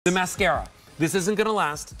The mascara. This isn't gonna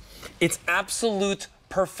last. It's absolute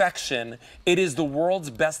perfection. It is the world's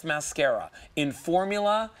best mascara in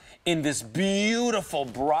formula, in this beautiful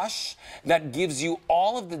brush that gives you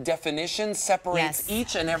all of the definition, separates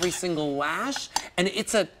each and every single lash, and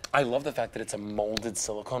I love the fact that it's a molded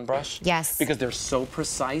silicone brush. Yes. Because they're so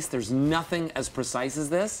precise. There's nothing as precise as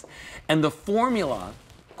this. And the formula,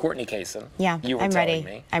 Courtney Kaysen, you were telling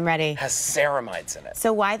me, I'm ready. has ceramides in it.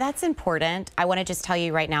 So why that's important, I want to just tell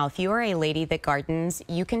you right now, if you are a lady that gardens,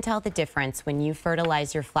 you can tell the difference when you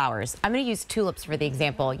fertilize your flowers. I'm going to use tulips for the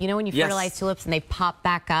example. You know when you fertilize tulips and they pop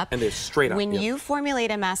back up? And they're straight up. When you formulate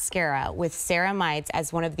a mascara with ceramides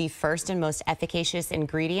as one of the first and most efficacious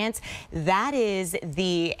ingredients, that is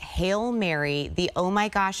the Hail Mary, the oh my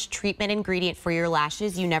gosh treatment ingredient for your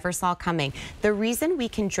lashes you never saw coming. The reason we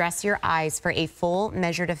can dress your eyes for a full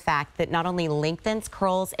measured effect that not only lengthens,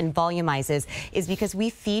 curls, and volumizes is because we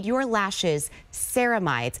feed your lashes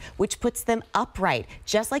ceramides, which puts them upright.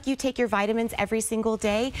 Just like you take your vitamins every single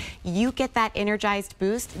day, you get that energized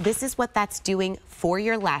boost. This is what that's doing for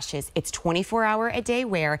your lashes. It's 24-hour-a-day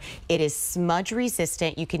wear. It is smudge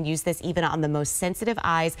resistant. You can use this even on the most sensitive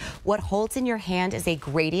eyes. What holds in your hand is a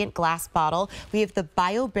gradient glass bottle. We have the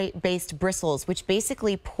bio-based bristles, which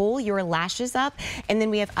basically pull your lashes up. And then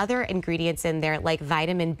we have other ingredients in there like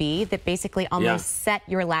vitamin B that basically almost set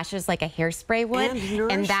your lashes like a hairspray would.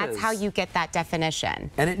 And that's how you get that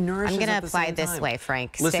definition. And it nourishes. I'm going to apply this way,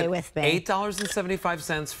 Frank. Listen, stay with me.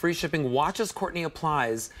 $8.75, free shipping. Watch as Courtney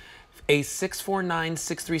applies. A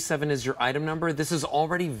 649637 is your item number. This is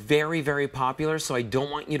already very, very popular, so I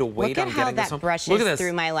don't want you to wait on getting this home. Look at how that brushes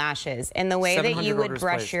through my lashes. And the way that you would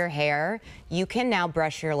brush your hair, you can now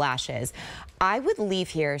brush your lashes. I would leave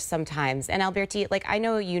here sometimes, and Alberti, like I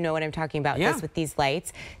know you know what I'm talking about this with these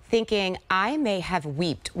lights, thinking I may have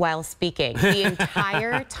weeped while speaking the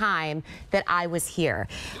entire time that I was here.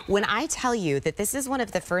 When I tell you that this is one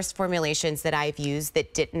of the first formulations that I've used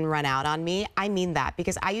that didn't run out on me, I mean that,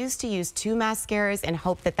 because I used to use 2 mascaras and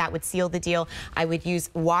hope that that would seal the deal. I would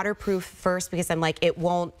use waterproof first because I'm like, it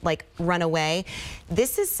won't like run away.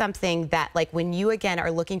 This is something that like when you again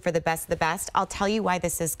are looking for the best of the best, I'll tell you why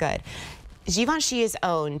this is good. Givenchy is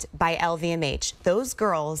owned by LVMH. Those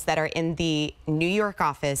girls that are in the New York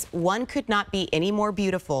office, one could not be any more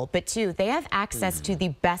beautiful, but two, they have access to the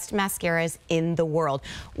best mascaras in the world.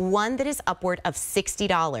 One that is upward of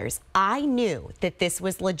 $60. I knew that this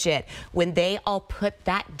was legit when they all put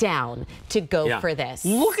that down to go for this.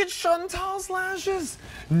 Look at Chantal's lashes.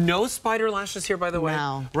 No spider lashes here, by the way.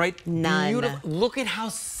 No, right? none. Beautiful. Look at how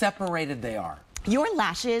separated they are. Your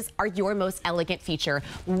lashes are your most elegant feature.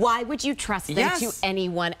 Why would you trust them to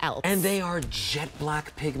anyone else? And they are jet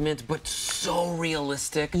black pigment, but so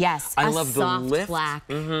realistic. Yes, I love the lift. Black.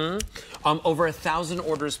 Over 1,000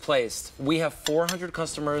 orders placed. We have 400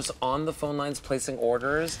 customers on the phone lines placing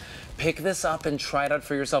orders. Pick this up and try it out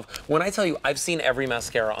for yourself. When I tell you, I've seen every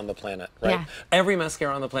mascara on the planet, right? Yeah. Every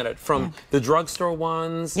mascara on the planet, from the drugstore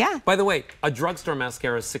ones. Yeah. By the way, a drugstore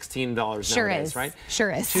mascara is $16 nowadays, right? Sure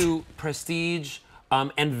is. To prestige.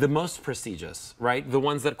 And the most prestigious, right? The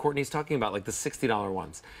ones that Courtney's talking about, like the $60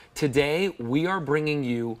 ones. Today, we are bringing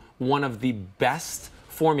you one of the best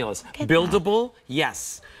formulas. Buildable,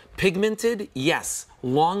 yes. Pigmented, yes.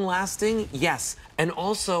 Long-lasting, yes. And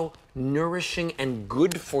also nourishing and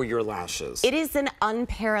good for your lashes. It is an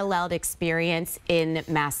unparalleled experience in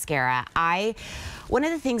mascara. One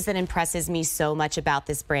of the things that impresses me so much about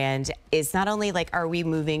this brand is not only like are we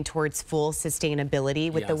moving towards full sustainability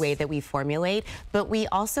with the way that we formulate, but we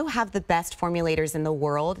also have the best formulators in the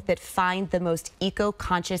world that find the most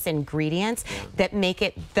eco-conscious ingredients that make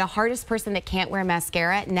it the hardest person that can't wear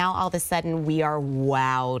mascara, now all of a sudden we are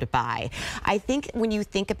wowed by. I think when you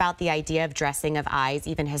think about the idea of dressing of eyes,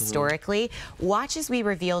 even historically, watch as we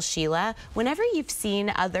reveal Sheila. Whenever you've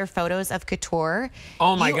seen other photos of couture,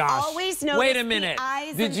 oh my gosh, always notice wait a minute.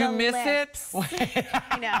 Did you miss it?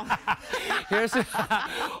 I know.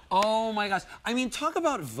 Oh my gosh. I mean, talk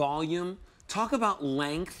about volume. Talk about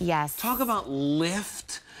length. Yes. Talk about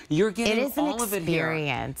lift. You're getting all of it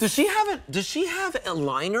here. Does she have a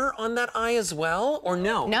liner on that eye as well, or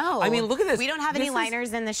no? No. I mean, look at this. We don't have any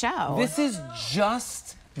liners in the show. This is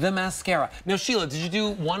just the mascara. Now, Sheila, did you do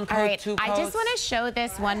 1 coat, all right, 2 coats? I just want to show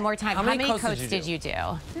this one more time. How many coats did you do?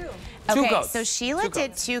 2. Two Okay, coats. so Sheila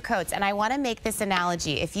did 2 coats, and I want to make this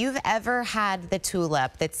analogy. If you've ever had the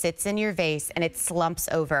tulip that sits in your vase and it slumps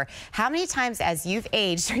over, how many times as you've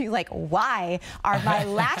aged are you like, why are my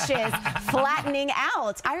lashes flattening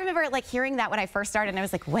out? I remember like hearing that when I first started, and I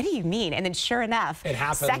was like, what do you mean? And then sure enough, it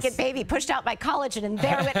happens. Second baby pushed out my collagen, and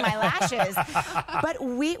there went my lashes. But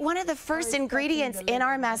one of the first ingredients in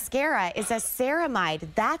our mascara is a ceramide.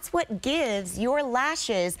 That's what gives your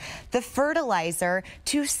lashes the fertilizer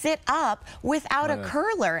to sit up without a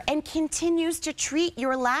curler and continues to treat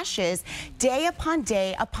your lashes day upon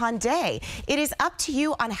day upon day. It is up to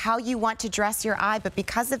you on how you want to dress your eye, but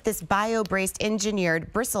because of this bio-braced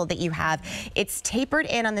engineered bristle that you have, it's tapered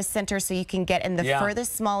in on the center so you can get in the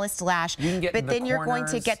furthest smallest lash, but then you're going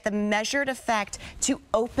to get the measured effect to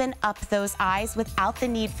open up those eyes without the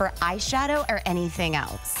need for eyeshadow or anything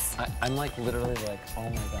else. I'm like literally like, oh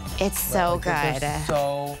my God. It's so good. It's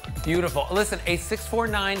so beautiful. Listen, a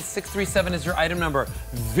 649-637 is your item number.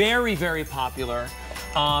 Very, very popular.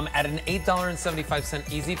 At an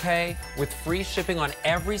 $8.75 easy pay with free shipping on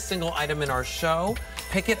every single item in our show.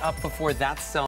 Pick it up before that sells.